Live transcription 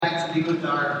to be with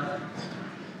our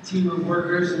team of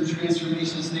workers in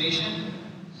Transformation Station.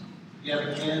 If you have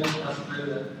a kid up through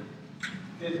the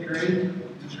 5th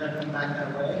grade, direct them back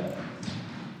that way.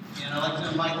 And I'd like to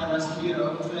invite the rest of you to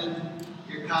open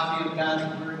your copy of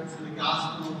God's Word to the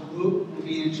Gospel of Luke. We'll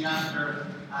be in chapter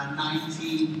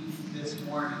 19 this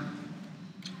morning.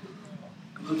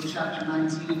 Luke chapter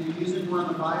 19. If you're using one of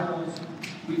the Bibles,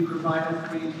 we provided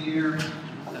for you here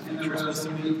in the rows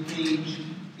of page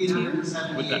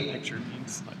 878. What that picture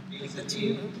means. Okay.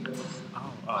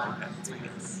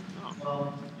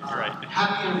 Well, right.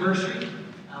 Happy anniversary.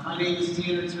 My name is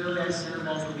Tanner Turley. I serve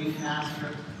as the lead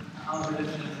pastor of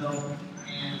Redemption Hill.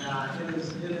 And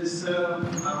it is so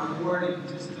rewarding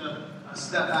just to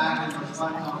step back and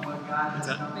reflect on what God has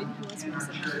done in our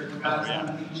church, what God has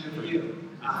done in each of you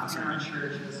in our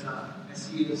church as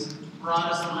He has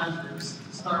brought us on to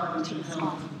start Redemption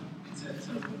Hill and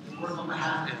to work on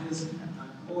behalf of His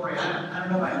glory. I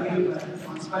don't know about you, but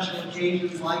on special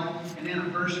occasions like an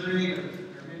anniversary or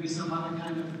maybe some other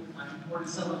kind of important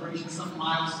celebration, some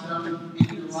milestone in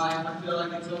your life, I feel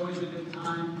like it's always a good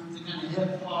time to kind of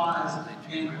hit pause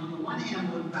and on the one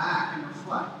hand look back and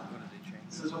reflect.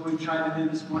 This is what we've tried to do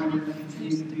this morning. We're going to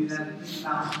continue to do that. Think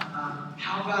about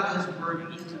how God has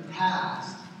worked in the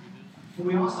past. But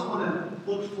we also want to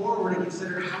look forward and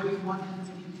consider how we want Him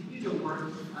to continue to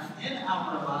work in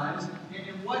our lives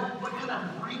and what kind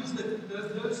of brings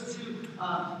those two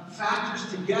factors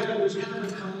together. There's kind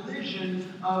of a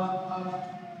collision of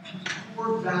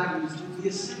core values, the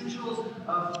essentials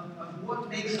of what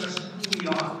makes us who we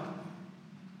are.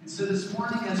 And so this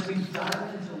morning, as we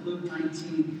dive into Luke 19,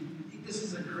 I think this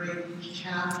is a great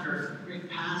chapter, a great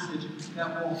passage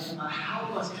that will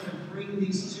help us kind of bring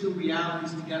these two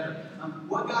realities together.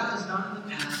 What God has done in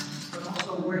the past, but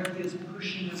also where He is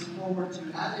pushing us forward to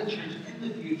as a church in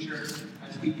the future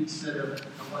as we consider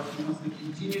what He wants to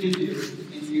continue to do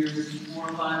in years 4,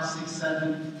 5, 6,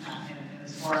 7, and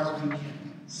as far as we can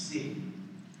see.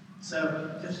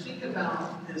 So to think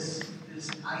about this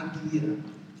idea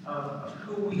of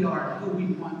who we are, who we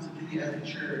want to be as a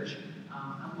church,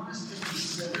 I want us to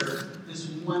consider this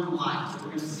one life that we're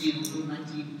going to see in Luke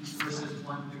 19, verses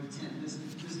 1 through 10. This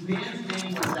man's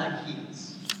name was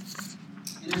Zacchaeus.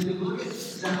 And as we look at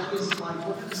Zacchaeus' life,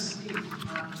 we're going to see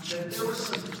that there were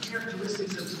some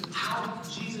characteristics of how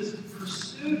Jesus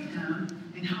pursued him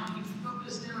and how He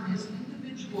focused in on his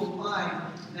individual life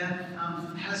that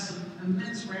has some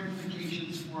immense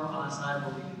ramifications for us, I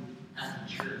believe, as a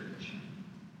church.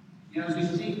 As we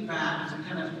think back, as we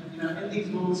kind of, in these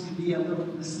moments can be a little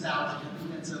nostalgic. I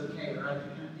think that's okay, right?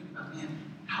 We kind of think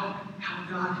about, how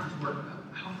God has worked,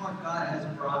 how far God has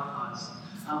brought us.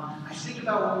 I think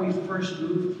about when we first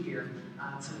moved here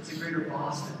to Greater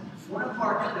Boston. One of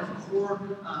our kind of core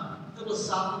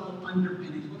philosophical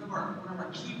underpinnings, one of our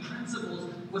key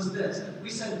principles was this. We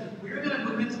said, we're going to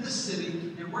move into the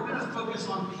city and we're going to focus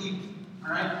on people.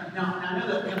 All right? Now, I know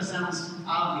that kind of sounds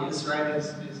obvious, right,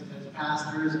 as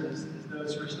pastors and as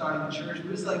those who are starting a church,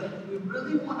 but it's like we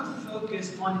really want to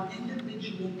focus on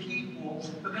individual people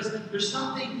because there's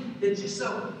something that's just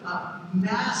so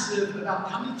massive about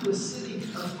coming to a city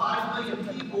of 5 million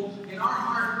people. In our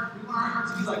heart, we want our heart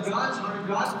to be like God's heart.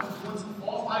 God wants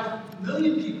all 5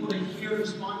 million people to hear and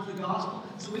respond to the gospel.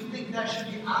 So we think that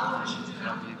should be our mission too.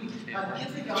 How can we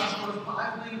get the gospel to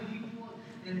 5 million people?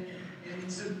 And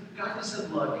so God just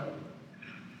said, look,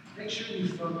 make sure you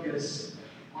focus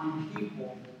on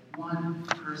people, one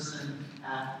person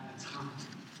at a time.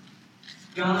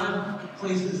 God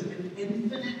places an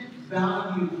infinite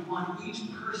value on each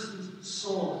person's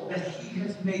soul that He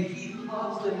has made. He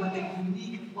loves them with a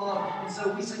unique love. And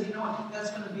so we said, you know what?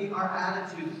 That's going to be our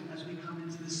attitude as we come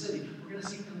into the city. We're going to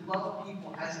seek to love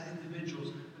people as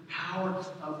individuals, the power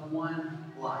of one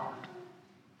life.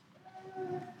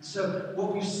 So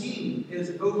what we've seen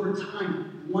is over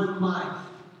time, one life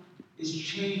is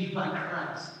changed by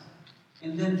Christ.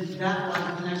 And then that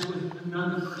life connects with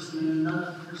another person and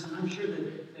another person. I'm sure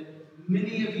that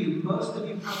many of you, most of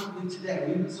you probably today,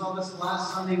 we even saw this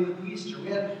last Sunday with Easter. We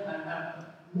had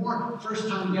more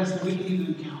first-time guests than we could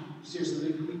even count.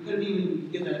 Seriously, we couldn't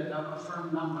even get a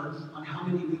firm number on how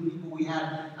many new people we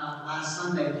had last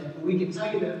Sunday. But we can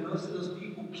tell you that most of those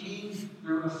people came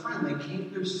through a friend. They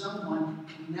came through someone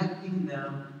connecting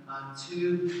them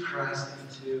to Christ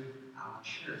and to our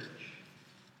church.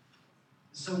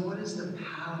 So what is the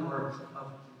power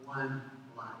of one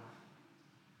life?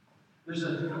 There's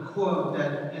a quote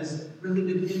that has really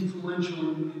been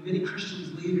influential in many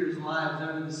Christians' leaders' lives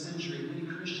over the century, many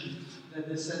Christians,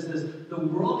 that says this: the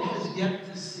world has yet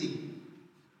to see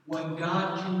what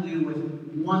God can do with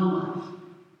one life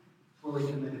fully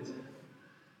committed to Him.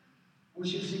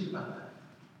 want you to think about that.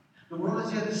 The world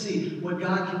has yet to see what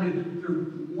God can do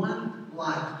through one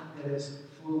life that is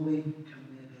fully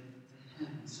committed to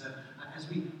Him. So as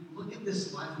we look at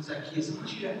this life of Zacchaeus, I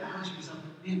want you to ask yourself,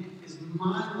 man, is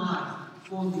my life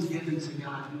fully given to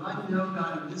God? Do I know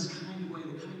God in this kind of way,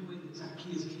 the kind of way that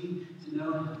Zacchaeus came to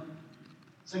know Him?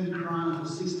 2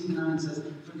 Chronicles 16:9 says,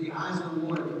 for the eyes of the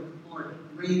Lord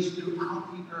range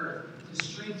throughout the earth to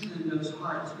strengthen those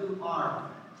hearts who are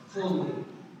fully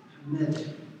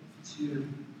committed to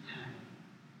Him.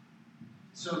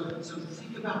 So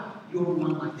think about your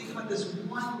one life. Think about this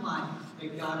one life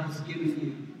that God has given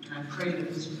you. And I pray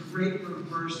that this great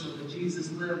reversal that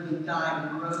Jesus lived and died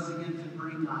and rose again to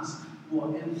bring us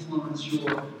will influence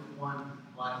your one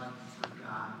life for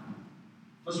God.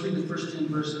 Let's read the first 10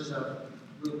 verses of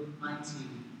Luke 19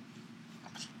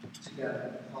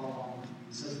 together. Follow along with me.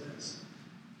 It says this.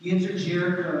 He entered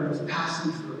Jericho and was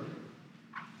passing through.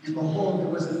 And behold, there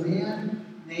was a man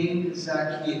named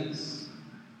Zacchaeus.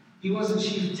 He was a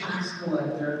chief tax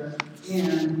collector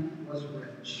and was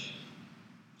rich.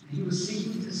 And he was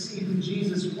seeking to see who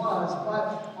Jesus was,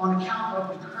 but on account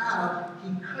of the crowd,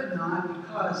 he could not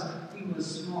because he was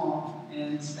small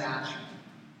in stature.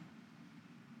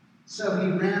 So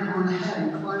he ran on ahead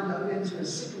and climbed up into a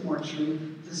sycamore tree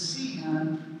to see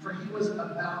him, for he was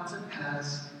about to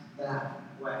pass that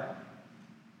way.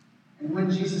 And when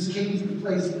Jesus came to the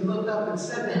place, he looked up and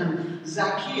said to him,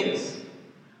 Zacchaeus,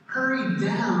 hurry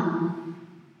down,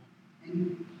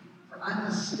 for I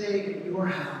must stay at your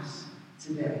house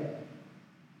today.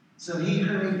 So he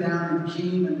hurried down and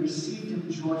came and received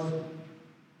him joyfully.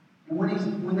 And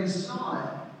when they saw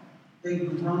it, they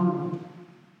grumbled.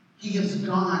 He has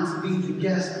gone to be the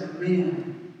guest of a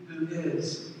man who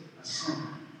is a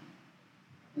sinner.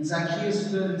 And Zacchaeus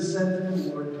stood and said to the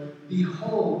Lord,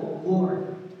 behold,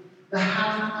 Lord, the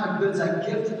half of my goods I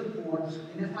give to the poor,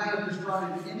 and if I have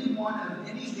defrauded anyone of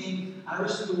anything, I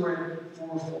restore it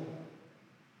fourfold.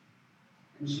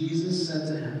 And Jesus said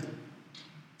to him,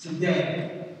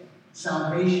 today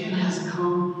salvation has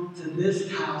come to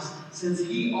this house, since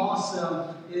he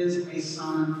also is a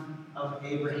son of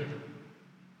Abraham.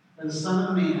 For the Son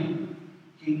of Man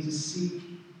came to seek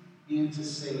and to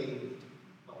save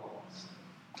the lost.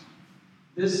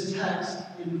 This text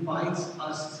invites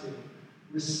us to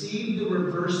receive the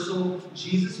reversal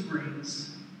Jesus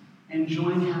brings and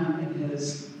join him in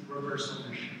his reversal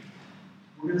mission.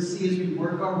 We're going to see as we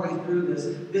work our way through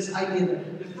this idea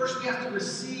that first we have to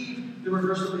receive the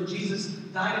reversal that Jesus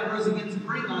died and rose again to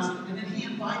bring us, and then he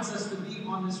invites us to be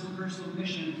on this reversal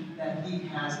mission that he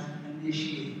has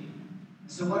initiated.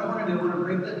 So what I want to do, I want to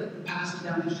break the passage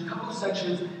down into just a couple of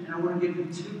sections, and I want to give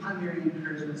you two primary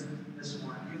encouragements this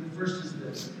morning. Okay, the first is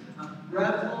this.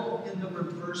 Revel in the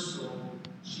reversal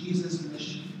Jesus'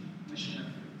 mission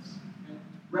of grace. Okay?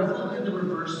 Revel in the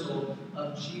reversal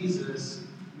of Jesus'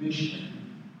 mission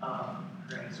of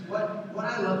grace. What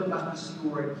I love about this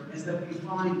story is that we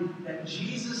find that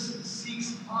Jesus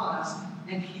seeks us,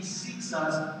 and he seeks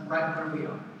us right where we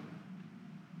are.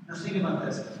 Now think about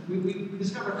this. We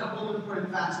discover a couple of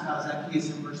important facts about Zacchaeus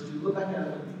in verse 2. Look back at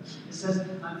it with me. It says,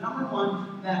 number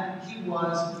one, that he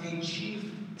was a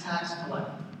chief tax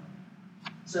collector.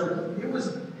 So it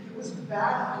was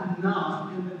bad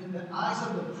enough in the eyes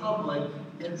of the public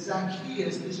that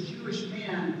Zacchaeus, this Jewish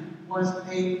man, was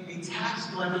a tax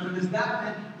collector, because that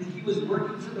meant that he was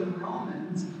working for the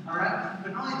Romans, all right?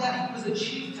 But not only that, he was a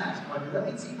chief tax collector. That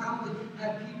means he probably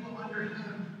had people under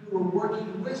him who were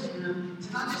working with him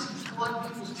to not just collect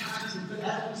people's taxes, but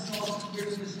as we saw here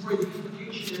in the story, the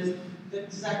implication is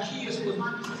that Zacchaeus was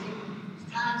not just taking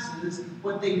people's taxes,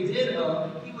 what they did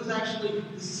owe, he was actually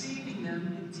deceiving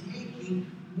them and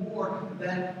taking more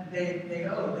than they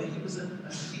owed. That he was a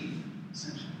thief,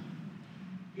 essentially.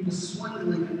 He was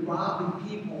swindling and robbing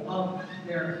people of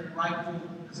their rightful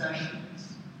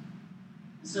possessions.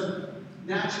 And so,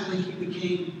 naturally, he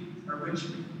became a rich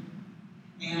man.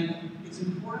 And it's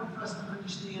important for us to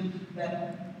understand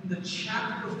that in the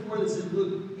chapter before this, in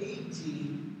Luke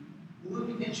 18,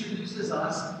 Luke introduces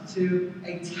us to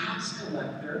a tax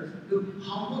collector who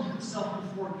humbled himself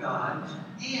before God,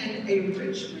 and a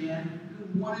rich man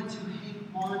who wanted to hang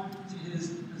on to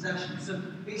his possessions. So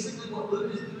basically what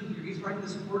Luke is doing here, he's writing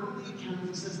this orderly account, as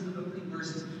it says in the opening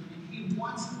verses, and he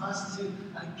wants us to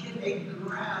get a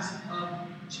grasp of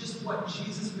just what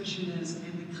Jesus' mission is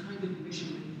and the kind of mission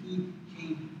that he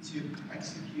came to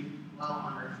execute while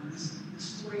on earth. And this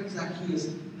story of Zacchaeus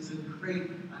is a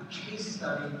great case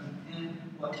study in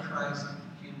what Christ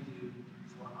can do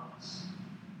for us.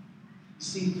 You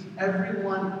see,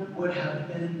 everyone would have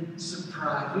been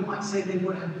surprised. We might say they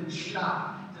would have been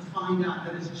shocked to find out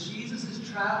that as Jesus is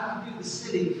traveling through the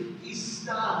city, he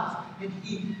stops and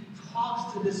he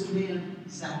talks to this man,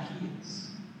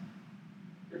 Zacchaeus.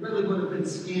 It really would have been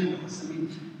scandalous. I mean,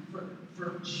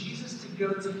 for Jesus to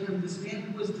go to him, this man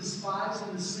who was despised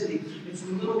in the city, it's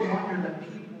little wonder that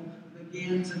people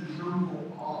began to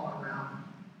grumble all around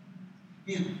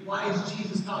him. Man, why is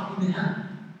Jesus talking to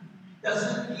him?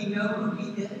 Doesn't he know who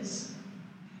he is?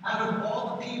 Out of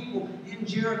all the people in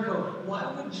Jericho,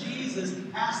 why would Jesus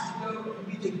ask to go and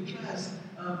be the guest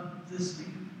of this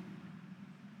man?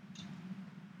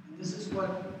 And this is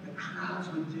what the crowds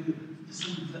would do to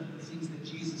some of the things that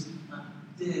Jesus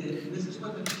did. And this is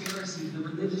what the Pharisees, the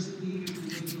religious leaders,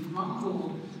 they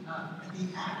grumbled at the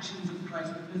actions of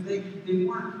Christ because they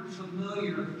weren't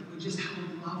familiar with just how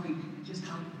loving and just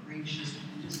how gracious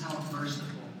and just how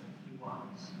merciful he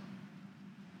was.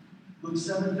 Luke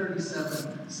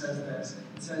 7:37 says this.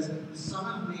 It says, the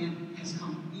Son of Man has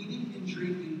come eating and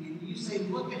drinking, and you say,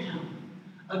 look at him,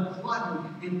 a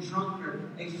glutton and drunkard,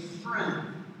 a friend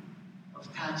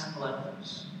of tax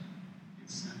collectors and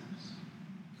sinners.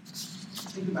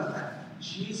 Think about that.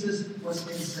 Jesus was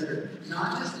considered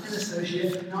not just an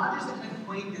associate, not just an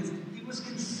acquaintance, he was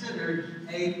considered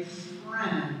a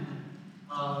friend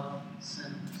of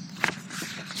sinners.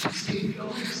 See, if you go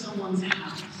into someone's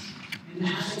house and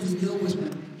have a meal with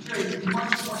them, carries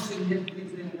much more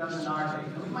significance than it does in our day.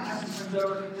 We might have some friends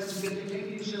over, that's good,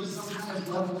 maybe it shows some kind of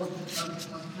level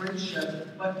of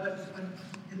friendship, but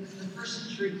in the first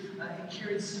century, it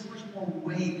carried so much more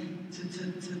weight to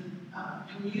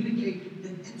communicate the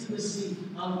intimacy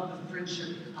of the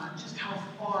friendship, just how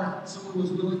far someone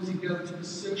was willing to go to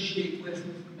associate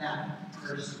with that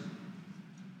person.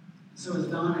 So as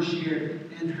Donna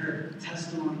shared in her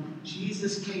testimony,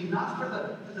 Jesus came not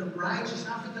for the righteous,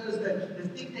 not for those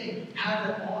that think they have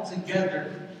it all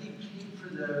together. He came for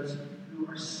those who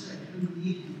are sick, who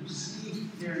need him, who see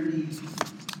their needs.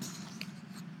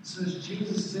 So as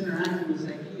Jesus is interacting with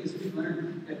Zacchaeus, we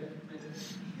learn that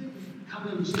he didn't come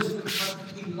in just because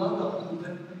he loved them,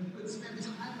 but he would spend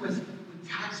time with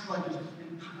tax collectors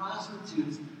and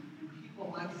prostitutes and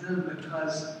people like them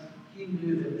because he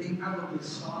knew that they probably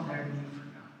saw their need for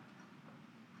God.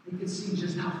 They could see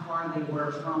just how far they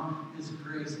were from his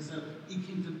grace. And so he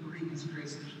came to bring his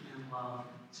grace and love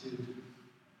to them.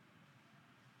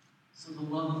 So the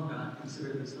love of God,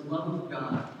 consider this, the love of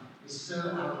God is so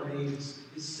outrageous,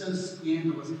 is so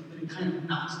scandalous, that it kind of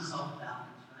knocks us off balance,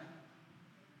 right?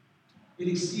 It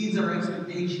exceeds our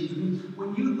expectations. I mean,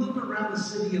 when you look around the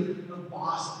city of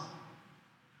Boston,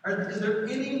 is there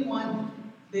anyone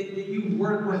that you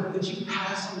work with, that you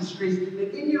pass on the streets,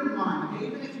 that in your mind, okay,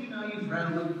 even if you know you've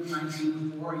read Luke 19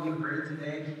 before, you've heard it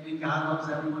today, and God loves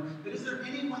everyone, but is there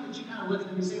anyone that you kind of look at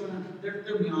them and say, well,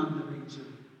 they're beyond the reach of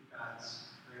God's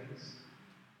grace?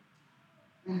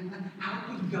 Man, how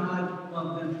could God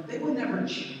love them? They would never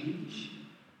change.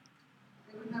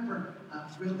 They would never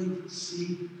really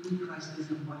see who Christ is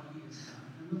and what he has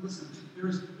done. And listen,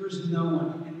 there's no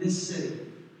one in this city,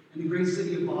 in the great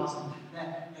city of Boston,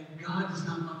 that God does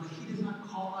not love, that he does not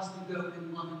call us to go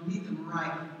and love and meet them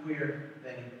right where they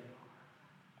are.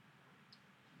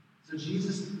 So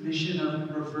Jesus' mission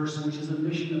of reversal, which is a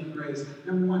mission of grace.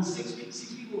 Number one, seeks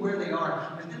people where they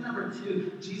are. And then number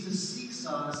two, Jesus seeks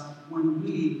us when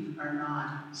we are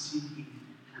not seeking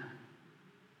him.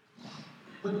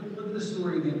 Look at the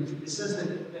story again. It says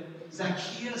that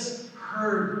Zacchaeus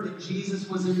heard that Jesus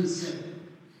was in the city.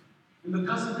 And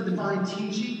because of the divine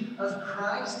teaching of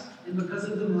Christ, and because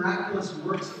of the miraculous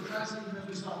works of Christ, even as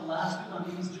we saw last week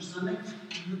on Easter Sunday,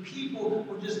 the people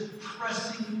were just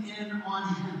pressing in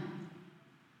on him.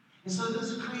 And so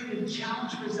this created a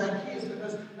challenge for Zacchaeus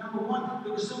because, number one,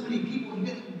 there were so many people, he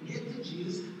didn't get to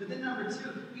Jesus. But then number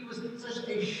two, he was such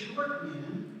a short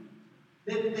man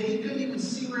that he couldn't even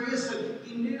see where he is. So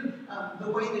he knew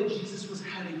the way that Jesus was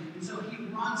heading. And so he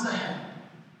runs ahead.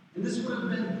 And this would have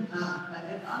been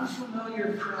an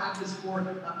unfamiliar practice for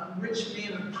a rich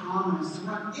man of prominence to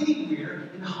run anywhere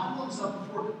and humble himself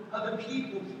before other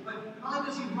people. But not only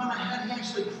does he run ahead, he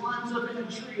actually climbs up in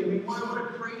a tree. I mean, what a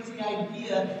crazy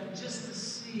idea just to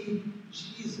see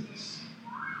Jesus.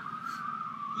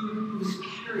 He was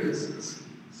curious, it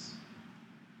seems.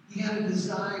 He had a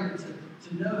desire to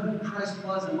know who Christ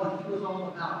was and what he was all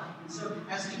about. And so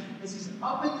as he's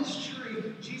up in this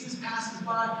tree, Jesus passes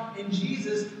by and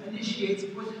Jesus initiates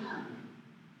with him.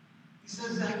 He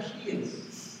says,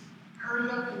 Zacchaeus, hurry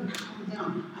up and come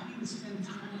down. I need to spend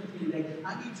time with you today.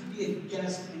 I need to be a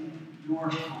guest in your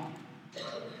home.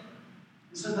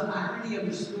 And so the irony of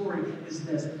the story is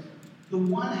this. The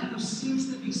one who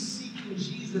seems to be seeking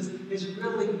Jesus is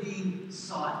really being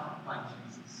sought by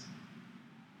Jesus.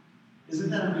 Isn't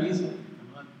that amazing?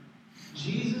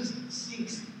 Jesus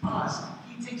seeks us.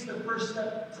 He takes the first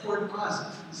step toward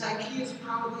us. Zacchaeus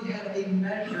probably had a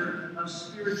measure of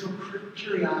spiritual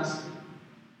curiosity.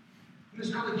 He was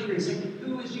probably curious, saying,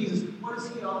 who is Jesus? What is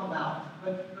he all about?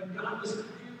 But God was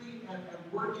clearly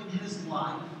at work in his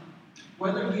life.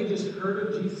 Whether he had just heard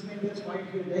of Jesus, maybe that's why you're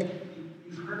here today.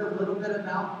 You've heard a little bit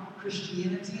about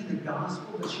Christianity and the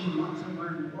gospel, but you want to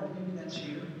learn more. Maybe that's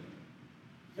you.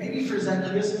 Maybe for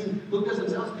Zacchaeus, Luke doesn't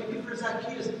tell us, maybe for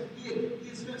Zacchaeus, he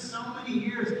had spent so many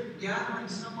years gathering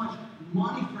so much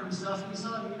money for himself, and he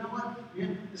saw, you know what?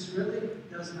 This really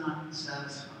does not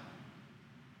satisfy.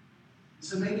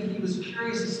 So maybe he was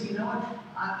curious to see, you know what?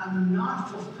 I'm not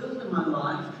fulfilled in my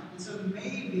life, and so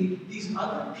maybe these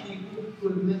other people who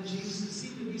have met Jesus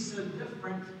seem to be so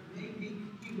different. Maybe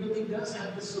he really does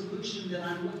have the solution that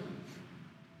I'm looking for.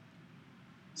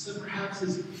 So perhaps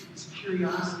his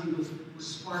curiosity was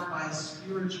sparked by a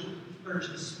spiritual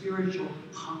thirst, a spiritual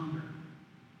hunger.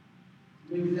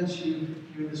 Maybe that's you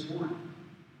here this morning.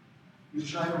 You've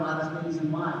tried a lot of things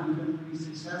in life. You've been pretty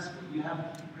successful. You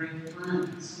have great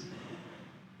friends.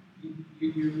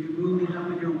 You're moving up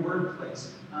in your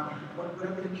workplace.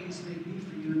 Whatever the case may be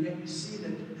for you, and yet you see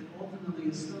that ultimately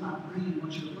it's still not bringing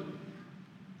what you're looking for.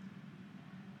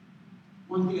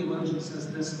 One theologian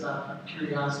says this about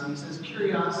curiosity. He says,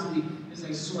 curiosity is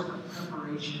a sort of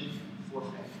preparation for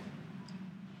faith.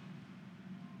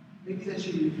 Maybe that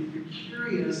you're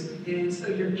curious, and so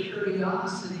your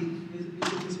curiosity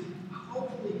is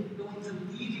hopefully going to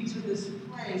lead you to this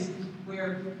place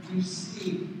where you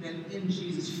see that in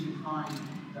Jesus you can find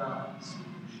the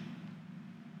solution.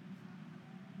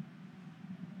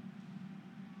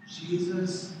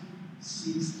 Jesus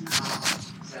seeks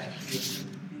out Zacchaeus.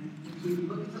 And if we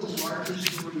look at the larger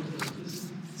story of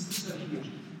this is so huge.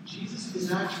 Jesus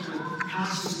is actually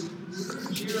passing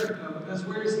through Jericho because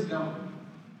where is he going?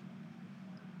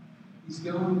 He's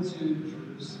going to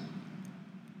Jerusalem.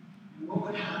 And what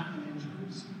would happen in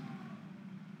Jerusalem?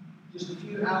 Just a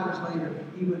few hours later,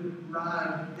 he would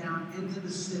ride down into the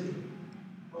city,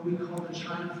 what we call the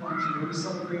Triumphal Entry, where we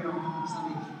celebrate on Palm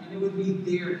Sunday. And it would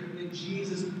be there that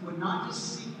Jesus would not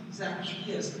just seek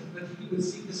Zacchaeus, but he would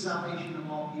seek the salvation of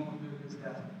all people through his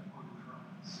death on the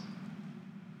cross.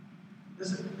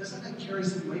 Doesn't that carry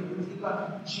some weight when we think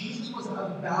about it? Jesus was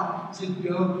about to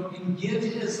go and give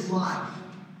his life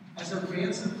as a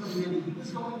ransom for many. He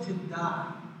was going to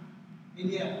die. And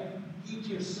yet, he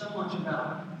cares so much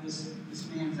about this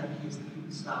man Zacchaeus that he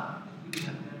would stop, that he would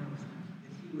have dinner with him,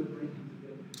 that he would bring him the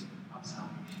good news of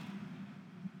salvation.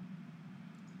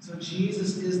 So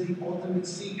Jesus is the ultimate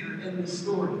seeker in this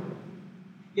story.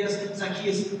 Yes,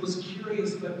 Zacchaeus was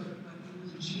curious, but it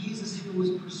was Jesus who was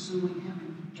pursuing him,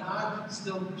 and God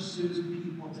still pursues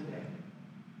people today.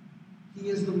 He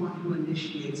is the one who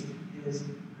initiates his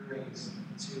grace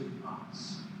to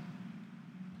us.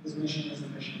 His mission is the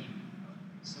mission.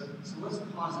 So let's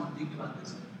pause and think about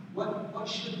this. What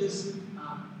should this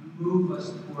move us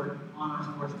toward on our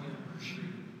 4th anniversary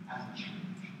as a church?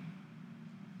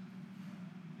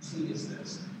 I think it's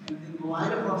this. In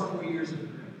light of our 4 years of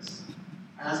grace,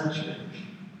 as a church,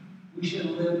 we should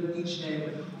live each day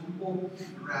with humble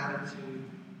gratitude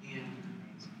and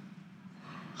amazement.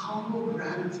 Humble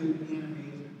gratitude and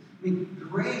amazement. I mean,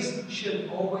 grace should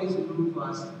always move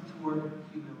us toward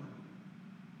humility.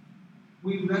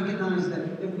 We recognize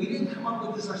that we didn't come up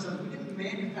with this ourselves. We didn't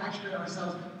manufacture it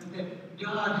ourselves, but that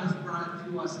God has brought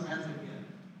it to us as a gift.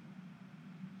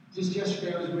 Just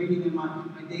yesterday, I was reading in my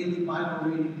daily Bible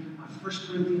reading, 1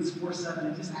 Corinthians 4:7,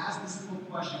 and just asked this simple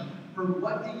question: for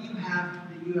what do you have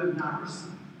that you have not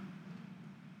received?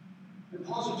 And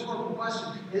Paul's rhetorical question,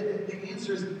 the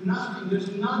answer is nothing.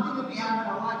 There's nothing that we have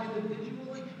in our life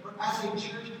individually or as a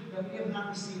church that we have not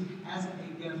received as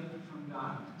a gift from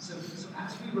God. So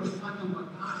as we reflect on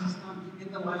what God has done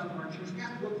in the life of our church, we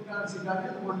have to look to God and say, God,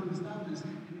 you're the one who has done this.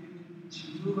 And it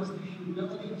should move us to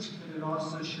humility, but it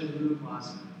also should move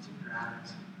us to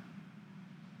gratitude.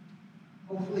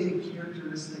 Hopefully a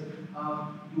characteristic of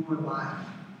your life.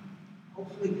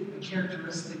 Hopefully a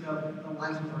characteristic of the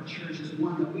life of our church is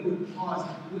one that we would pause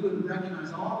and we would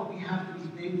recognize all that we have to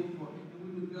be thankful for.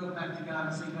 And we would go back to God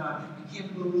and say, God, I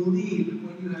can't believe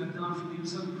what you have done for me. I'm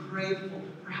so grateful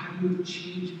for how you have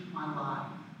changed my life.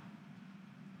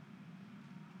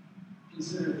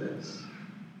 Consider this.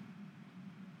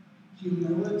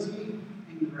 Humility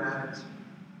and gratitude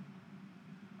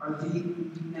are the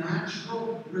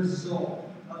natural result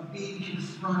of being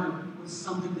confronted with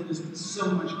something that is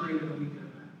so much greater than we could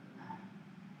have imagined.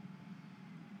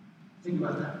 Think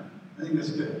about that. I think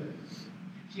that's good.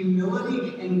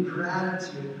 Humility and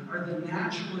gratitude are the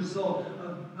natural result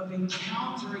of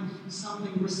encountering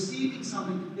something, receiving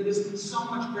something that is so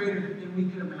much greater than we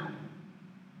could imagine.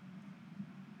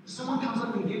 If someone comes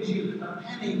up and gives you a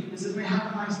penny and says, "Man,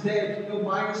 have a nice day, go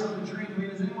buy yourself a drink," I mean,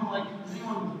 is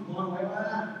anyone blown away by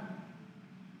that?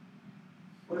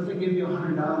 What if they give you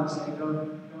 $100 and say,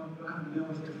 go have a meal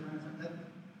with your friends? Like that?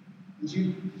 Did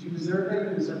you deserve it?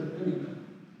 You deserve a penny.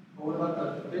 But what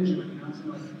about the Benjamin? You know, it's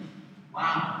like,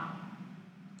 wow.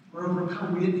 We're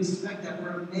overcome. We didn't expect that.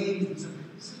 We're amazed. And so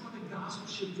this is what the gospel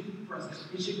should do for us.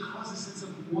 It should cause a sense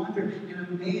of wonder and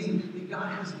amazement that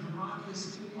God has brought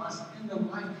this to us in the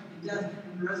life and death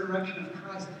and resurrection of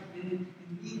Christ. And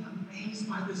being amazed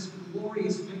by this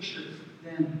glorious picture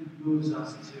then moves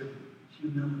us to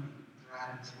humility,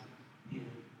 gratitude, and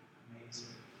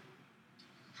amazement.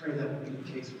 Pray that will be the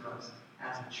case for us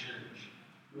as a church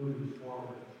moving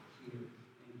forward here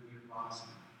in Greater Boston.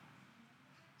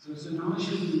 So not only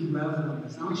should we revel in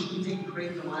this, not only should we take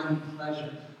great delight and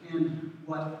pleasure in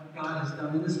what God has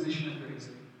done in this mission of grace,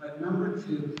 but number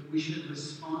two, we should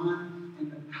respond in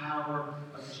the power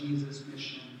of Jesus'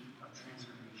 mission of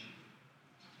transformation.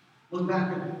 Look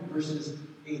back at verses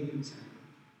 8 and 10.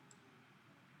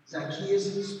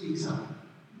 Zacchaeus speaks up,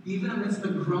 even amidst the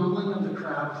grumbling of the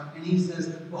crowd, and he says,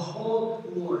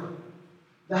 "Behold, Lord,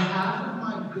 the half of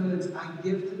my goods I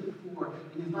give to the poor,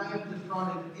 and if I have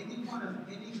defrauded anyone of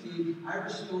anything, I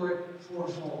restore it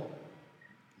fourfold."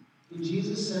 And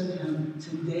Jesus said to him,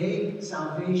 "Today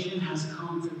salvation has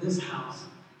come to this house,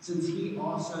 since he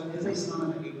also is a son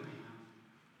of Abraham.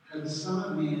 For the Son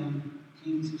of Man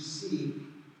came to seek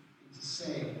and to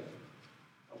save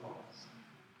the lost."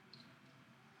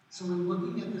 So when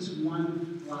looking at this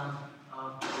one life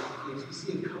of Zacchaeus, we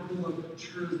see a couple of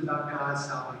truths about God's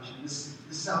salvation. This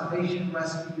salvation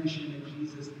rescue mission that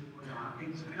Jesus went on.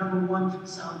 Okay? So number one,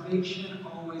 salvation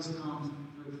always comes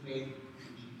through faith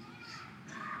in Jesus.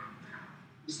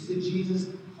 We see that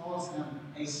Jesus calls him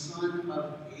a son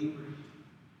of Abraham.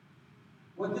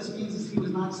 What this means is he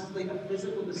was not simply a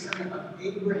physical descendant of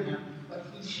Abraham, but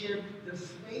he shared the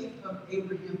faith of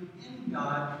Abraham in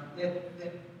God that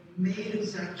made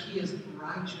Zacchaeus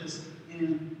righteous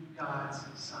in God's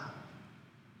sight.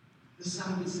 The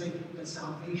Son would say that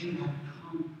salvation had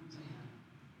come to him.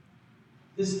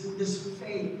 This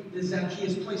faith that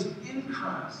Zacchaeus placed in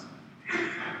Christ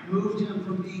moved him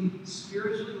from being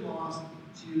spiritually lost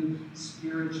to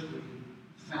spiritually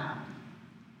found.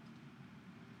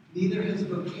 Neither his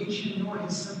vocation nor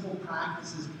his simple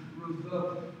practices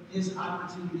revoked his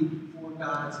opportunity for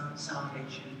God's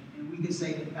salvation. And we could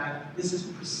say, in fact, this is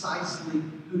precisely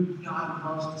who God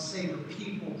loves to save, are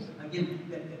people, again,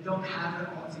 that don't have it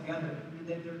all together, and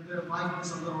that their life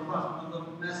is a little rough, a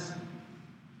little messy.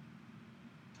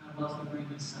 God loves to bring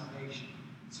his salvation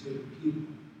to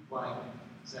people like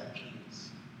Zacchaeus.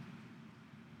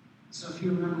 So if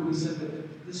you remember, we said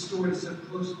that this story is so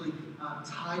closely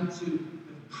tied to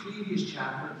the previous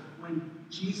chapter when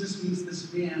Jesus meets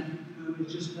this man who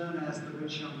is just known as the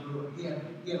rich young ruler. He had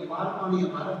a lot of money, a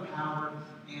lot of power,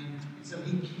 and so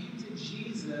he came to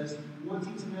Jesus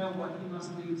wanting to know what he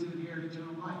must do to inherit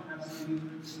eternal life. Perhaps maybe you've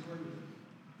heard the story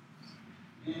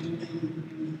before.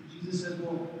 And Jesus says,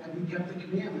 "Well, have you kept the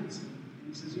commandments?" And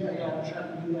he says, "Yeah, I've tried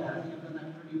to do that. I think I've done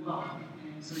that pretty well."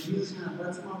 And so Jesus kind of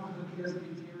lets him off the hook. He doesn't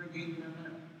interrogate him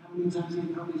how many times he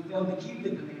probably failed to keep the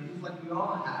commandments, like we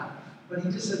all have. But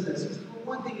he just says this. He says,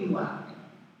 "Well, one thing you lack.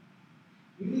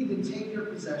 You need to take your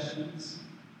possessions.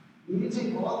 You need to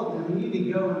take all of them. You need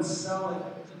to go and sell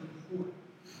it to the poor."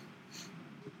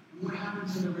 And what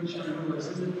happened to the rich young ruler is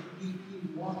that he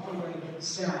walked away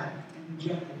sad and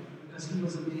dejected because he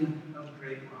was a man of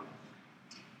great wealth.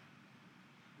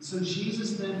 And so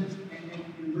Jesus then,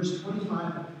 in verse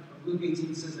 25 of Luke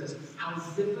 18, says this: "How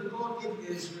difficult it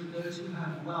is for those who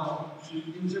have wealth to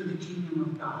enter the kingdom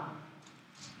of God.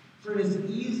 For it is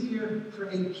easier for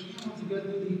a camel to go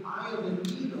through the eye of a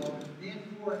needle than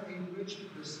for a rich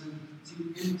person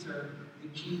to enter the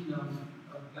kingdom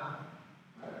of God."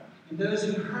 And those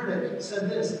who heard it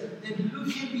said this: "Then who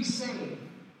can be saved?"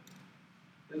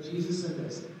 But Jesus said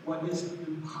this: "What is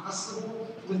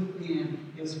impossible with man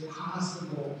is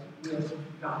possible with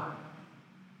God."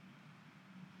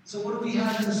 So what do we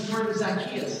have in the story of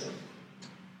Zacchaeus?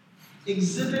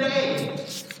 Exhibit A.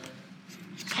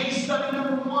 Case study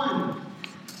number 1.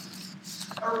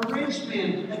 A rich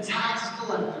man, a tax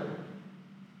collector.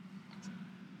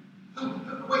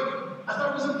 Wait, I thought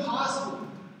it was impossible.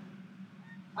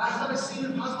 I thought it seemed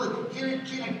impossible. Can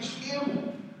a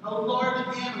camel, a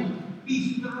large animal,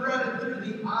 be threaded through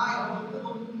the eye of a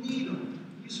little needle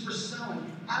used for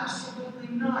sewing? Absolutely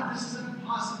not. This is an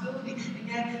impossibility. And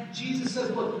yet Jesus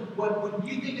says, look, what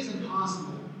you think is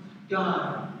impossible,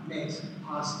 God makes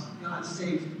possible. God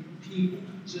saves people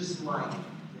just like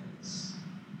this.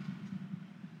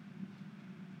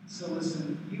 So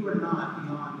listen, you are not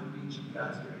beyond the reach of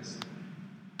God's grace.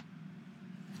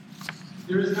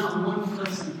 There is not one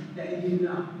person that you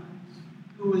know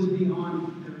who is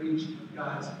beyond the reach of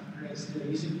God's grace today.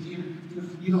 You say,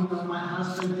 you don't know my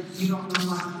husband, you don't know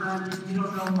my friend, you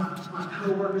don't know my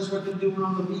co-workers, what they're doing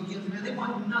on the weekends. Man, they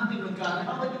want nothing with God. And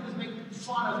all they do is make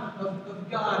fun of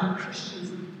God and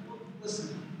Christians.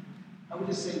 Listen, I would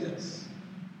just say this.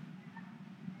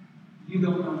 You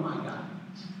don't know my God.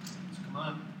 Come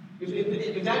on.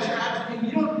 If that's your attitude,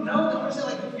 you don't know, don't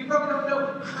understand, like, you probably don't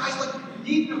know Christ, like, you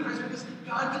need to know Christ, because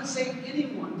God can save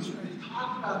anyone. We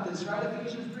talked about this, right?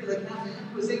 Ephesians 3, like, now to him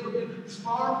who is able to do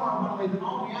far more abundantly than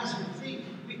all we ask or think.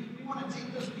 We want to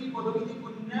take those people that we think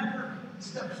would never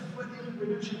step foot in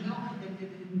redemption hell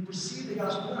and receive the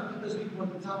gospel. We want to put those people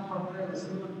at the top of our prayer list.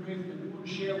 We want to pray for them. We want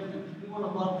to share with them. We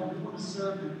want to love them. We want to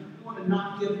serve them. We want to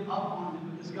not give up on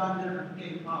them because God never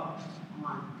gave up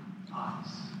on us.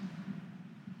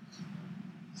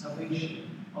 Salvation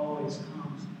always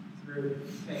comes through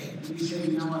faith. And you say,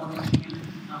 you know what,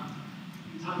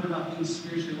 you're talking about being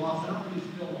spiritually lost. I don't really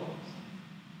feel lost.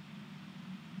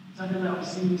 You're talking about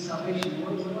receiving salvation.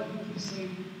 What do I need to be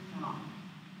saved from?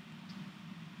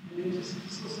 And then just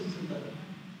listen to the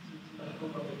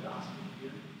hope of the gospel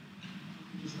here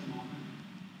for just a moment.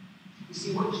 You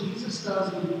see, what Jesus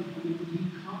does when he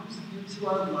comes into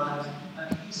our lives,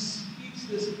 he speaks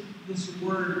this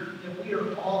word that we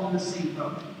are all in the same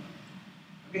boat.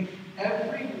 Okay?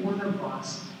 Every one of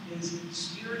us is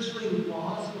spiritually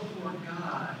lost before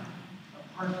God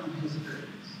apart from his grace.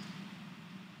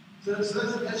 So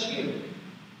that's you.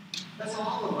 That's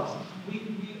all of us. We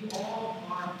all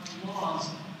are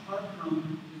lost apart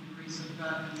from the grace of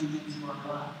God coming into our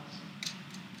lives.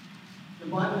 The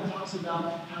Bible talks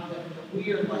about how that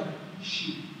we are like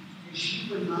sheep. And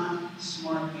sheep are not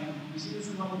smart animals. We see this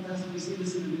in the Old Testament, we see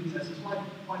this in the New Testament. That's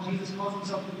why Jesus calls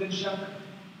himself the Good Shepherd.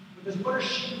 Because what are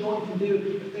sheep going to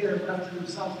do if they are left to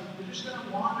themselves? They're just going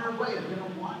to wander away. They're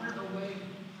going to wander away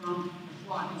from the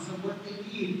flock. And so what they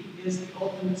need is the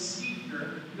ultimate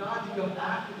seeker, God to go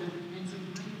after them and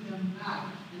to bring them back.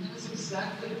 And that is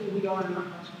exactly who we are in our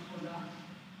hearts before God.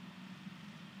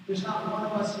 There's not one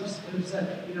of us who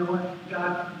said, you know what,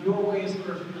 God, your way is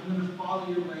perfect. I'm going to follow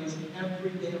your ways every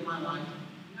day of my life.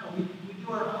 No, we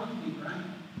do our own thing, right?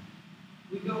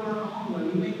 We go our own way.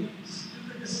 We make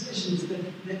stupid decisions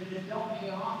that don't pay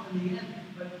off in the end.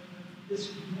 But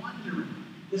this wandering,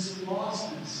 this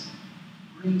lostness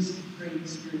brings great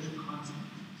spiritual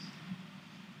consequences.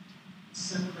 It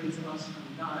separates us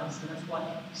from God. So that's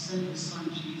why he sent his son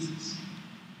Jesus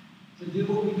to do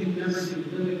what we can never do,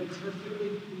 live a perfectly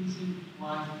pleasing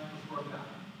life before God.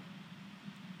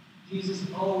 Jesus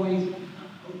always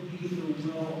obeyed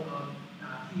the will of God.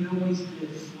 He always did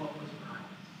what was right.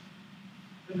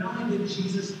 But not only did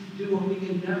Jesus do what we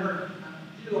could never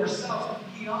do ourselves,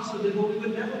 he also did what we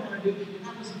would never want to do, and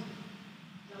that was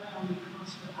die on the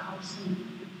cross for our sin.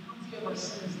 The penalty of our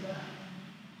sin is death.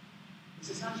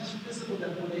 It's not just physical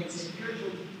death, but it's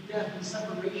spiritual death and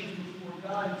separation before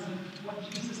God. It's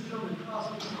what Jesus did on the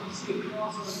cross. You see a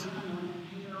cross all the time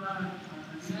hanging around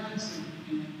our necks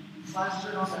and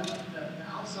plastered on the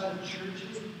outside of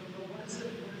churches. But what is it?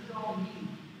 What does it all mean?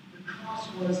 The cross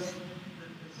was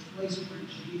the place where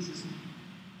Jesus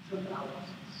took our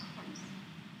sins.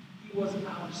 He was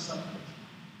our subject.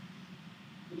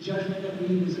 The judgment that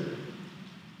we deserve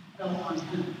fell on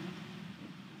him.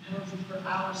 The penalty for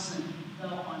our sin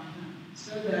fell on him.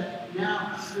 So that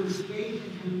now, through faith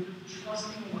in him, through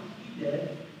trusting in what he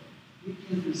did, we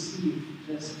can receive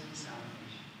this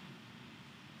salvation.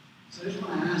 So I just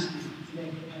want to ask you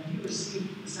today, have you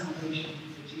received the salvation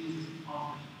that Jesus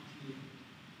offers to you?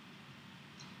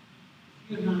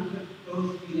 If you have not put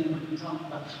both feet in, like we talked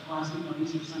about last week on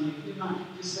Easter Sunday, if you have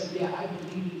not just said, yeah, I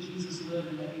believe that Jesus lived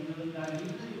and that he really died, and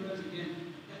even that he rose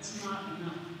again, that's not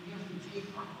enough. We have to take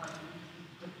our heart and we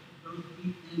have to put both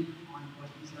feet in on what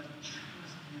he's done,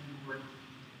 trust in the work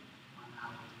on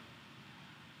our behalf.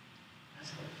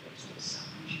 That's what faith is.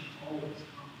 Salvation always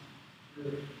comes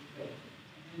through faith.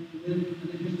 And then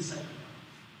here's the second one.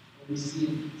 What we see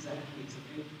in Zacchaeus,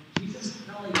 okay? Jesus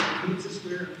not only leads us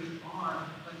where we are,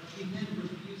 but he then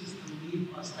refuses to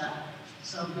leave us that way.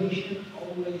 Salvation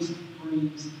always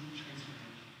brings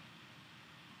transformation.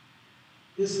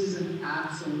 This is an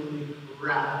absolutely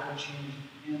radical change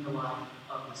in the life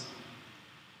of this man.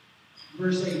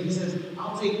 Verse 8, he says,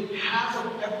 I'll take half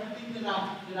of everything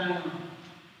that I own,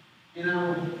 and I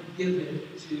will give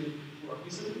it to the poor.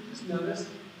 So just notice,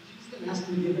 Jesus didn't ask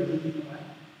him to give everything away.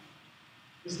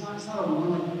 It's not a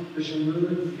one like there's a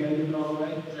mood, you gotta get it all the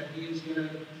way. Zacchaeus, get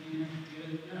it,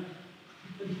 no.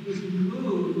 But he was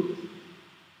moved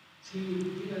to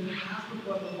give half of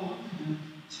what belonged to him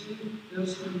to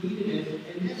those who needed it.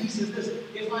 And then he says this,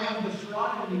 if I have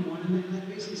defrauded anyone, and then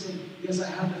basically saying, yes, I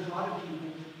have defrauded people,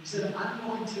 he said, I'm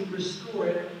going to restore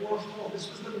it fourfold. This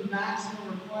was the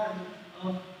maximum requirement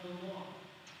of the law.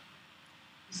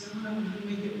 He said, I'm going to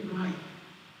make it right.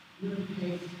 I'm going to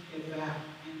pay it back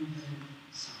and then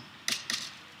some.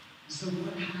 So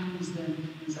what happens then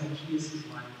in Zacchaeus'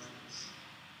 life is this.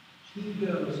 He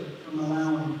goes from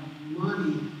allowing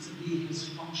money to be his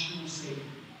functional savior,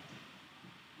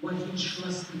 what he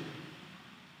trusted in,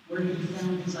 where he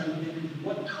found his identity,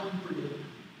 what comforted him,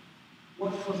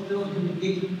 what fulfilled him and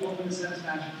gave him ultimate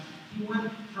satisfaction. He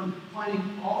went from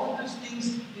finding all of those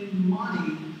things in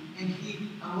money, and he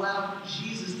allowed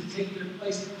Jesus to take their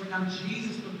place, where now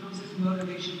Jesus becomes his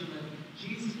motivation to live.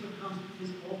 Jesus becomes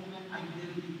his ultimate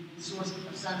identity, his source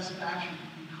of satisfaction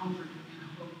and comfort and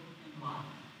hope and life.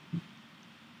 And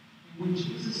when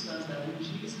Jesus does that, when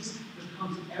Jesus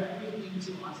becomes everything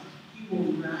to us, he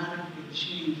will radically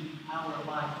change our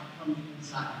life from the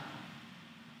inside.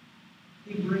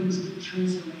 He brings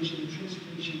transformation, the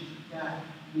transformation that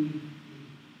we need.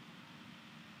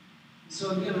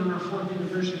 So again, on our 4th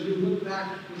anniversary, we look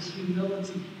back with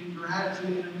humility and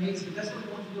gratitude and amazement. That's what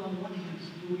we want to do on the one hand,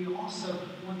 but we also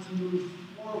want to move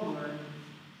forward,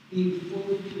 being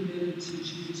fully committed to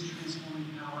Jesus' transforming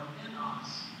power in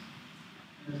us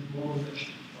and his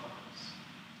glorification for us.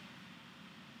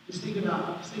 Just think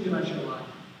about your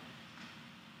life.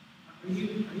 Are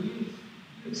you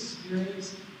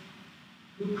experiencing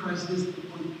who Christ is at the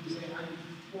point that you say, I'm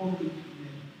fully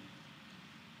committed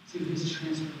to his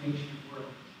transformation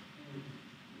work in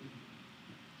me?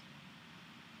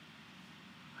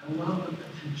 I love the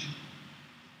potential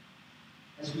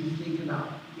as we think about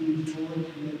being fully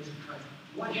committed to Christ.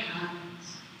 What happens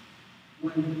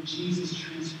when Jesus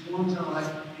transforms our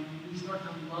life and we start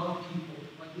to love people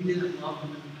like we didn't love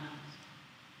them in the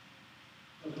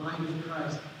past? The light of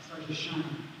Christ starts to shine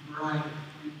brighter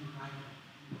and brighter.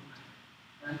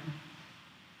 Right?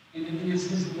 And as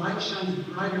his light shines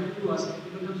brighter through us,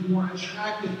 it becomes more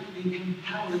attractive and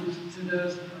compelling to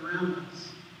those around us.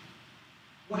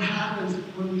 What happens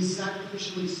when we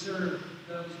sacrificially serve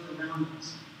those around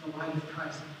us? The light of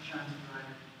Christ shines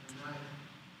brighter and brighter.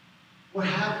 What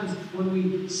happens when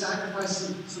we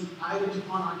sacrifice some items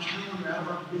on our calendar out of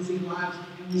our busy lives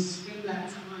and we spend that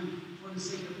time for the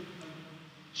sake of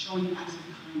showing acts of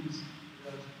kindness to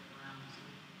those around us?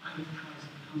 The light of Christ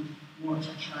becomes more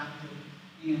attractive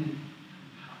and compelling.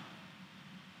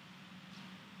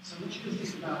 So I want you to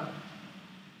think about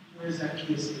where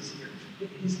Zacchaeus is here.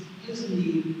 His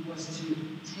need was to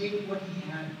take what he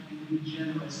had and be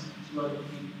generous to other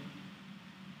people.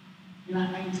 And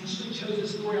I intentionally chose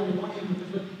this story on the one hand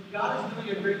because God is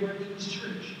doing a great work in this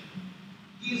church.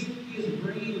 He is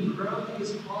bringing growth. He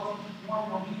is causing more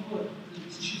and more people to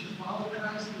choose to follow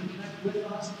Christ and to connect with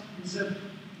us. And so,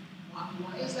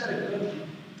 why is that a good thing?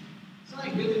 It's not a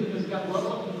good thing because God loves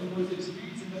us and we want to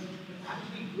experience it, but as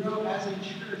we grow as a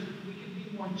church, we can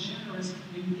be more generous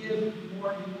and give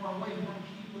more and more away, more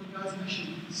people to God's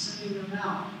mission, sending them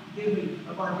out, giving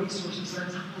of our resources, our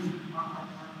time, our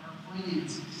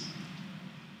finances.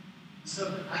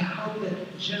 So I hope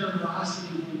that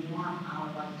generosity will mark our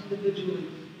life individually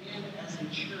and as a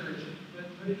church,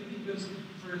 but it even goes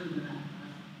further than that.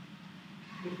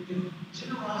 Right? If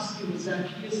generosity was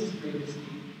Zacchaeus' greatest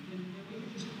need, then we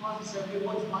could just pause and say, okay,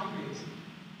 what's my greatest need?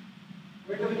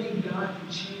 Where do I need God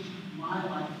to change my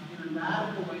life in a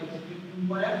radical way? And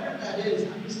whatever that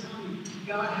is, I'm just telling you,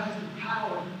 God has the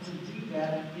power to do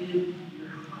that in your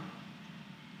heart.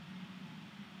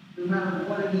 No matter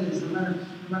what it is, no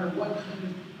matter what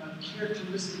kind of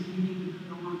characteristic you need to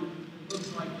put on that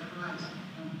looks like Christ,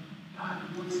 God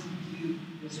wants to do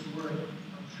this work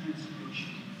of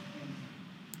transformation.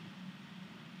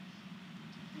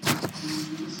 And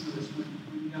listen to this,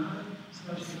 when God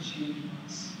starts to change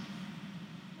us,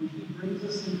 when he brings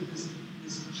us into this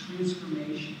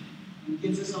transformation and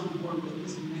gets us on board with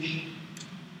this mission,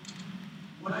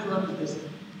 what I love is this: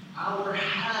 our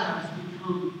haves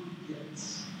become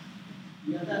gifts.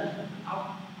 You got that?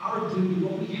 Our duty,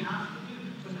 what we have to do,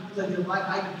 becomes like a life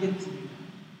I get to do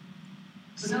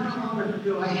that. So now no longer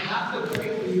do I have to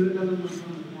pray for you, another one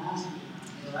from the pastor,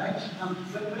 right?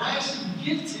 But I actually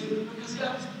get to because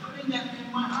God is putting that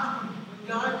in my heart. When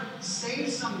God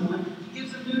saves someone, he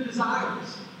gives them new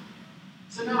desires.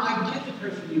 So now I get to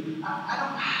pray for you. I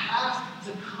don't have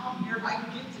to come here. I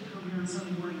get to come here on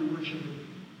Sunday morning and worship with you.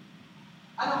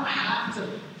 I don't have to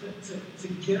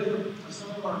give some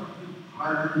of our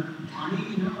hard-earned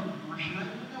money, Marcia and I.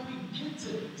 No, we get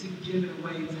to give it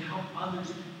away to help others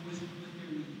with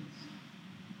their needs.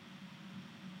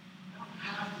 I don't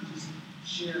have to just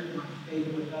share my faith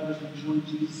with others and join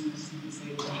Jesus in a secret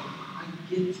saved way. I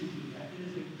get to do that. It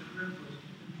is a privilege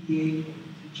to be able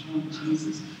to join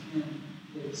Jesus in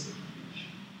his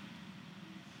mission.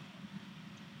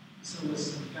 So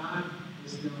listen, God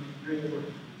is doing a great work in our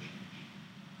church.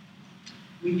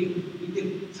 We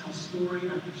can tell story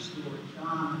after story.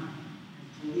 Don and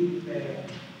Felipe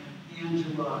and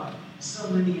Angela and so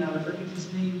many others. I can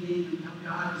just name names how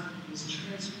God is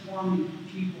transforming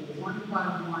people one by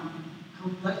one,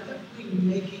 collectively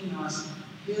making us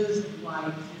his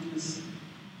light in the city.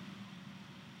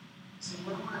 So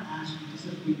what I want to ask you, just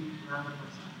as we wrap up our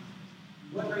time,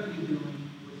 what are you doing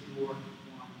with your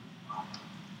one life?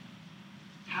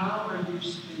 How are you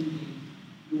spending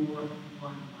your one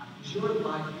life? Is your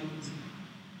life given to God?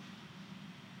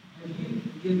 Have you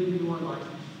given your life in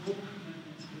full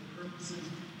commitment to the purposes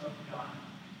of God?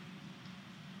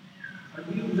 Are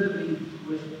you living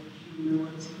with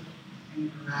humility and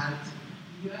gratitude?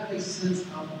 Do you have a sense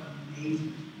of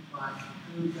amazement by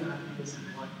who God is and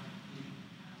what he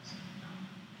has done?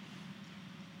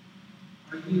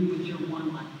 Are you, with your one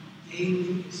life,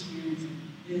 daily experiencing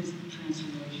his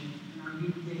transformation? And are you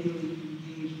daily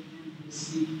engaged in his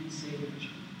seek and save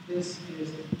mission? This is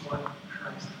what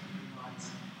Christ invites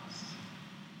us to.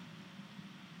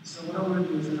 So what I want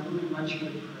to do is that I'm going to invite you to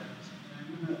pray. And I'm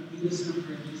going to lead us in a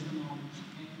prayer in just a moment.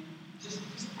 And just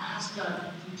ask God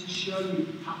to show you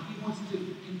how he wants to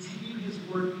continue his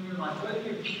work in your life. Whether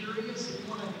you're curious, if you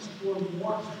want to explore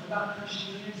more about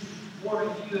Christianity, or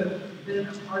if you have been a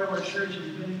part of our church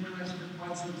and been in Christ for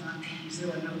quite some time, you say,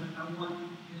 well, no, I want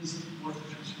his work of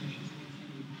transformation to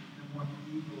continue in a more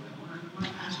deeper way. I want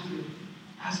to ask you to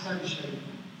ask God to show you.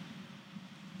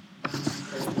 Let's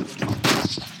pray.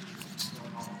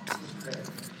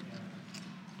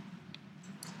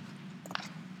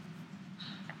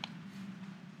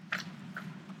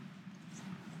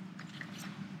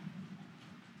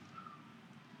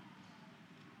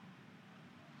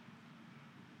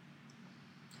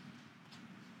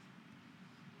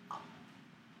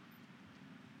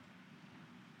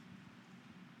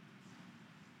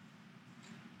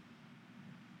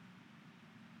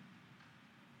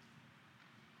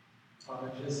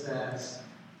 Father, just as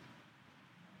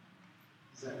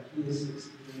Zacchaeus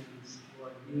experienced,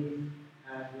 Lord, you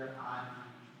have your eye on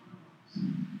each one of us.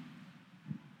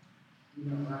 You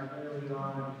know right where we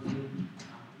are, and you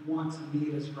want to meet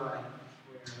us right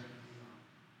where we are.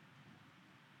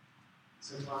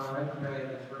 So, Father, I pray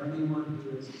that for anyone who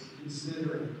is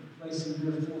considering placing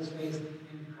their full faith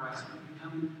in Christ and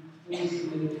becoming a fully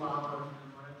committed follower of him,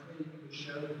 Lord, I pray that you would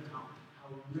show them how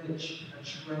rich a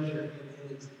treasure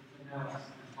it is and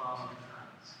follow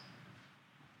Christ.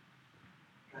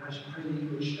 God, I pray that you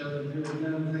would show them there was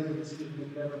no greater decision they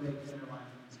could ever make in their life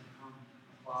than to become a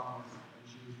follower of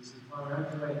Jesus. And Father, I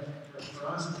pray for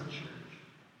us as a church,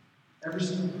 every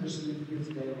single person in here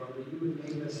today, Lord, that you would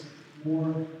make us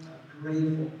more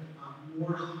grateful,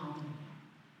 more humble,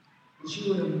 that you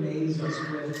would amaze us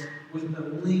with the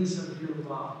links of your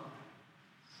love,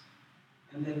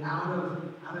 and that out of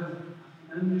an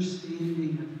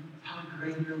understanding of how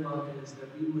great your love is, that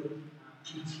we would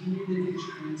continue to be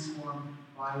transformed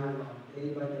by your love day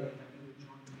by day, that we would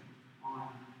join you on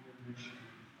your mission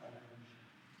of redemption.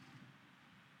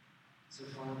 So,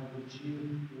 Father, would you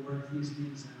work these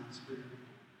things in us for your people?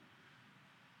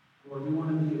 Lord, we want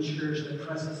to be a church that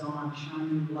presses on,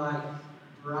 shining light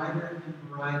brighter and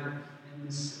brighter in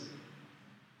this city.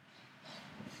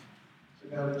 So,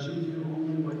 God, would you do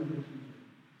only what you can do?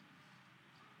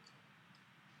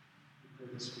 We pray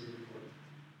this for your glory.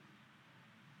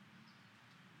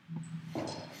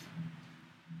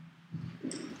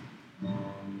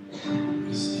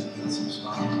 Some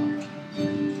songs.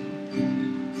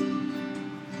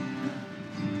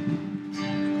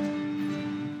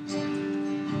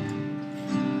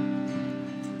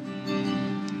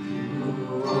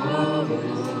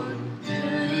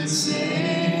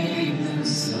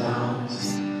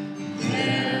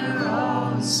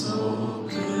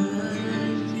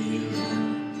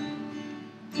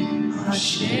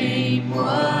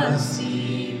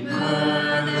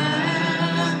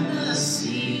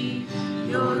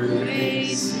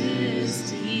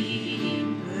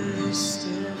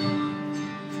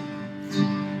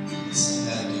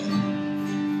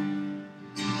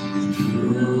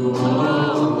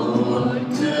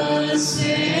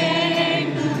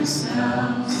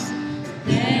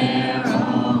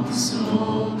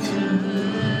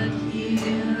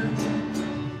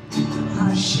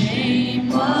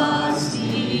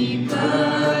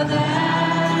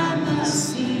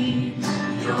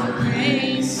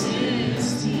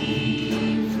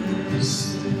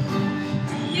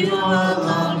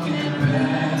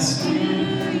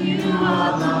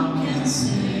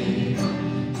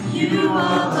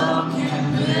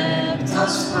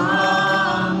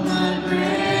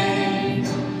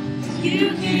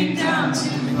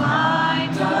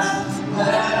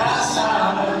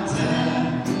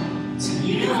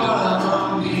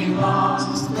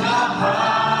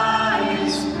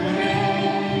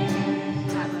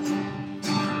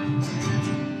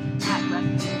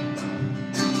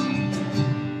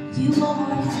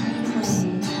 Lord, have your way.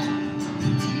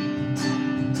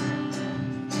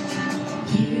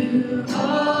 You,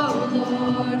 oh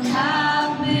Lord,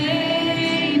 have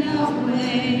made a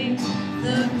way,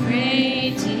 the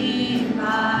great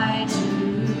divide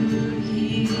to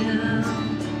heal.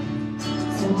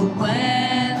 For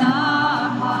when our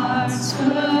hearts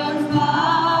were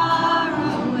far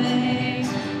away,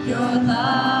 your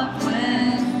love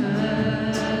went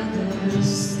further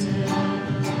still.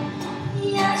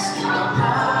 Yes, your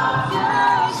love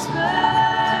goes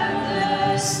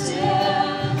further still.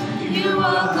 You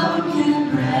alone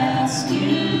can rescue,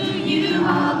 you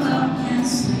alone can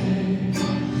save,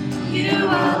 you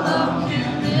alone can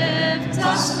lift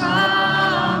us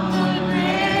from the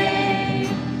grave.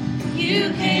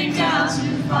 You came down to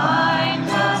find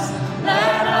us,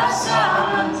 let us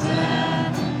out of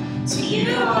death. To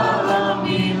you alone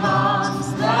belongs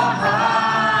the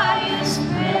highest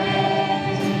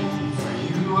praise. For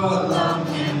you alone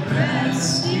can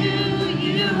rescue,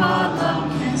 you alone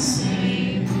can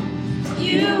save,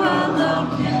 you alone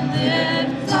can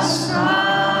lift us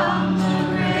from the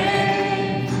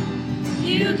grave.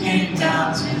 You came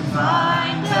down to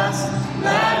find us,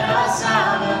 let us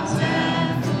out of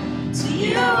death. To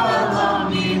you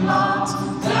alone belongs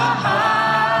the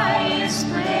highest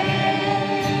praise.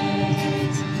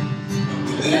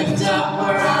 Lift up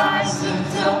our eyes,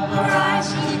 lift up our eyes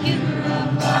for the giver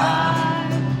of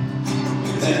life.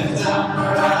 Lift up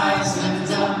our eyes,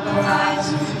 lift up our eyes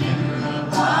for the giver of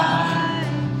life.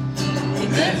 We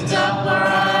lift up our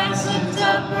eyes, lift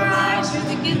up our eyes for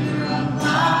the giver of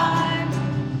life.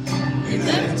 We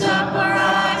lift up our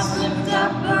eyes, lift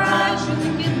up our eyes for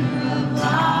the giver of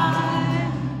life.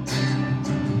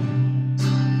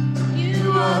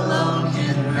 You alone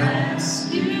can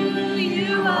rescue,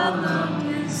 you alone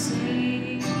can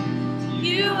save,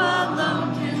 you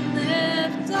alone can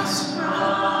lift us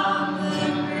from the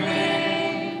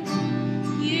grave.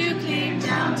 You came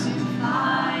down to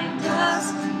find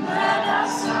us, let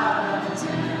us out of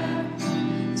death.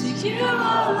 To you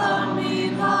alone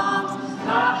belongs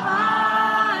the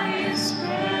highest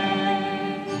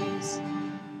praise.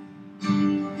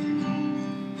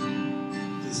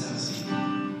 Please have a seat.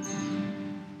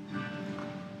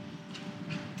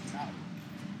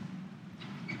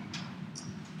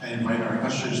 I invite our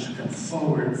ushers to come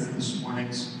forward for this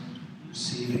morning's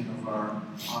receiving of our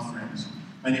offerings.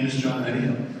 My name is John Eddy.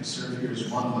 I serve here as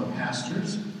one of the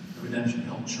pastors of Redemption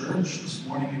Hill Church. This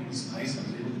morning it was nice. I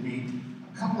was able to meet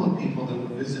a couple of people that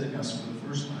were visiting us for the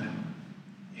first time.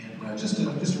 And just a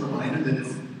reminder that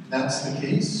if that's the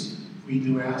case, we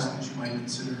do ask that you might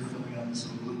consider filling out this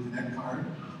little blue Connect card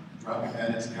and dropping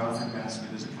that into the offering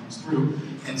basket as it comes through.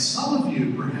 And some of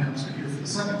you perhaps are here for the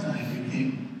second time. You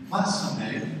came last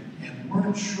Sunday and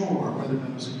weren't sure whether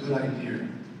that was a good idea to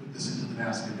put this into the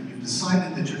basket. But you've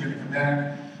decided that you're going to come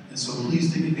back, and so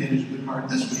please take advantage of the card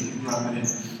this week and drop it in.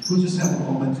 We'll just have a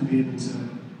moment to be able to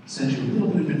send you a little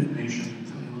bit of information and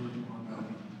tell you a little bit more about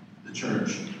the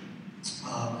church.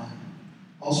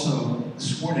 Also,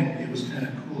 this morning, it was kind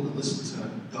of cool to listen to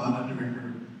Donna during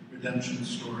her redemption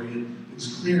story. It was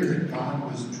clear that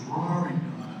God was drawing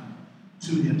Donna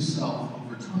to himself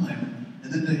over time,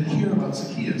 and then to hear about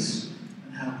Zacchaeus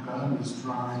and how God was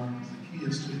drawing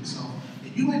Zacchaeus to himself.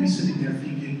 And you might be sitting there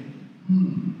thinking,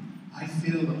 I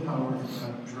feel the power of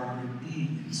God drawing me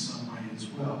in some way as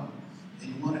well. And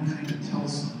you want to kind of tell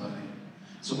somebody.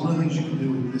 So one of the things you can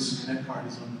do with this Connect card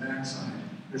is on the backside.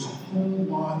 There's a whole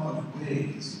lot of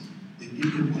ways that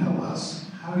you can tell us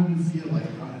how you feel like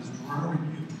God is drawing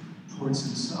you towards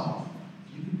himself.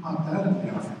 You can pop that in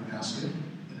the offering basket,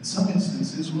 and in some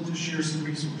instances, we'll just share some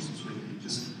resources with you,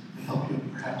 just to help you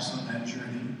perhaps on that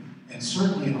journey. And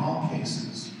certainly in all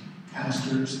cases,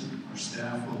 pastors, our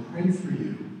staff will pray for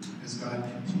you as God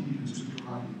continues to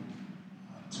draw you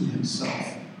to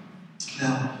himself.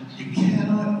 Now, you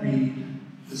cannot read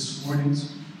this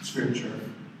morning's scripture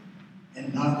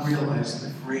and not realize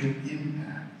the great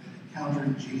impact that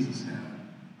encountering Jesus had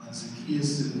on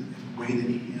Zacchaeus and the way that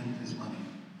he handled his money.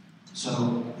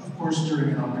 So, of course, during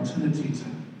an opportunity to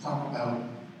talk about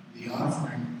the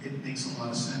offering, it makes a lot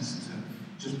of sense to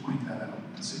just point that out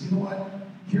and say, you know what?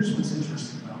 Here's what's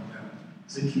interesting about that.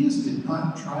 Zacchaeus did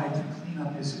not try to clean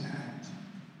up his act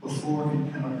before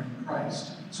encountering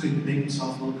Christ so he could make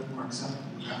himself a little bit more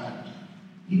acceptable to God.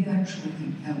 He actually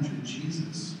encountered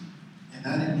Jesus, and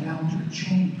that encounter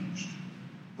changed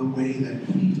the way that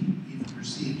he even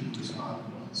perceived who his Father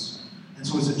was. And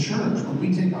so as a church, when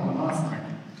we take up an offering,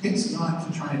 it's not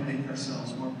to try and make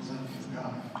ourselves more presentable to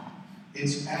God.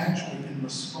 It's actually in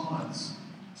response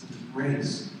to the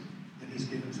grace that he's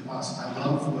given to us. I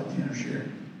love what Tanner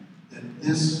shared, that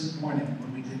this morning,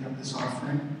 when we take up this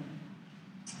offering,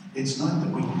 it's not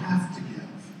that we have to give,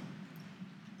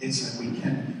 it's that we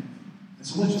can give. And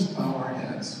so let's just bow our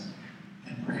heads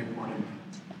and pray accordingly.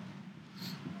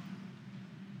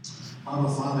 Abba,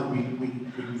 Father, we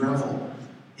revel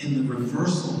in the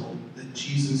reversal that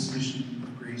Jesus' mission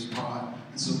of grace brought.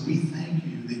 And so we thank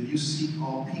you that you seek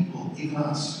all people, even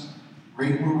us,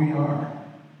 right where we are.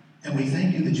 And we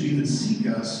thank you that you even seek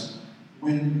us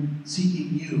when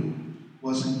seeking you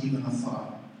wasn't even a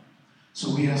thought.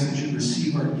 So we ask that you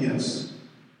receive our gifts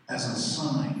as a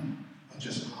sign of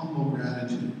just humble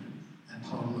gratitude and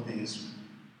total amazement.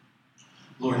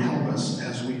 Lord, help us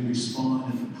as we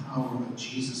respond in the power of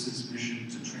Jesus' mission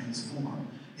to transform.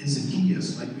 In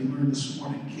Zacchaeus, like we learned this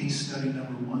morning, case study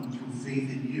number 1, through faith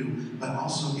in you, but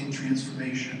also in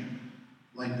transformation,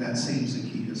 like that same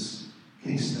Zacchaeus,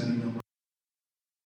 case study number